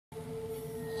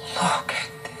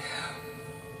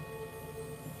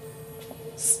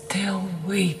still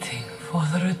waiting for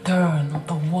the return of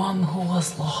the one who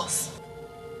was lost.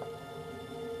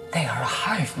 They are a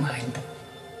hive mind.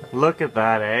 Look at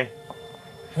that, eh?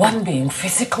 One being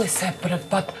physically separate,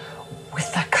 but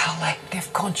with a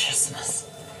collective consciousness.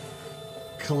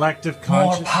 Collective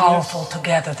consciousness? More powerful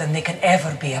together than they can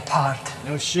ever be apart.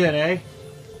 No shit, eh?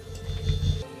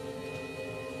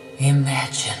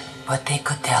 Imagine what they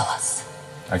could tell us.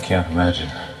 I can't imagine.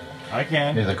 I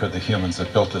can. Neither could the humans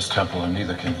that built this temple, and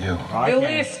neither can you.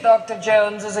 Belief, Dr.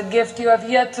 Jones, is a gift you have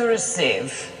yet to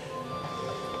receive.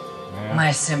 Yeah.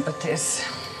 My sympathies.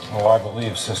 Oh, I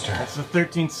believe, sister. That's the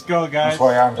 13th skull, guys. That's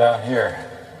why I'm down here.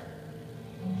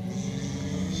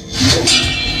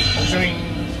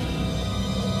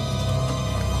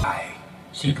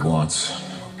 It wants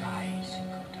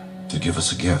to give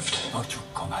us a gift.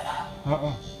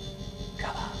 Uh-oh.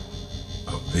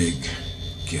 A big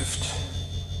gift.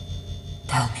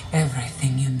 Tell me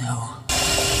everything you know.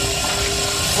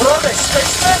 What are they,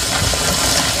 spacemen?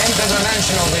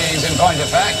 Interdimensional beings in point of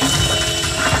fact.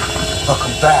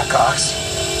 Welcome back, Ox.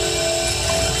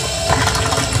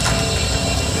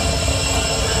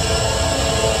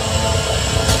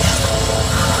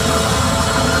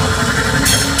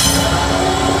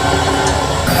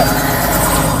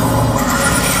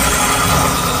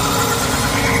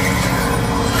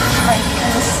 I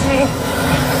can see.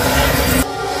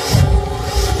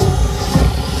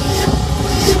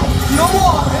 No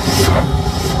more!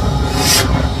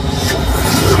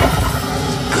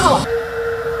 Go!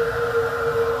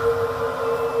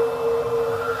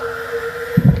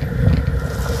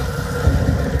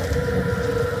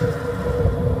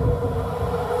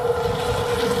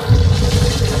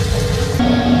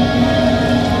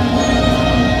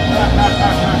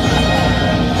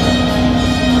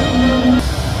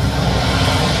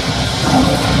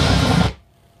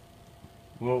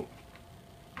 Whoa.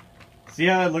 See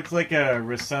how it looks like a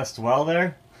recessed well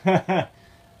there?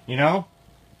 You know?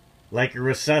 Like a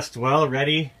recessed well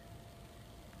ready,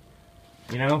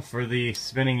 you know, for the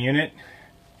spinning unit.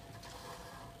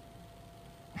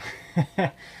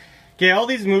 Okay, all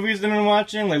these movies that I've been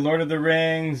watching, like Lord of the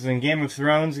Rings and Game of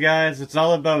Thrones, guys, it's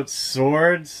all about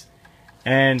swords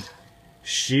and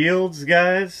shields,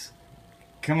 guys.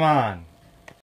 Come on.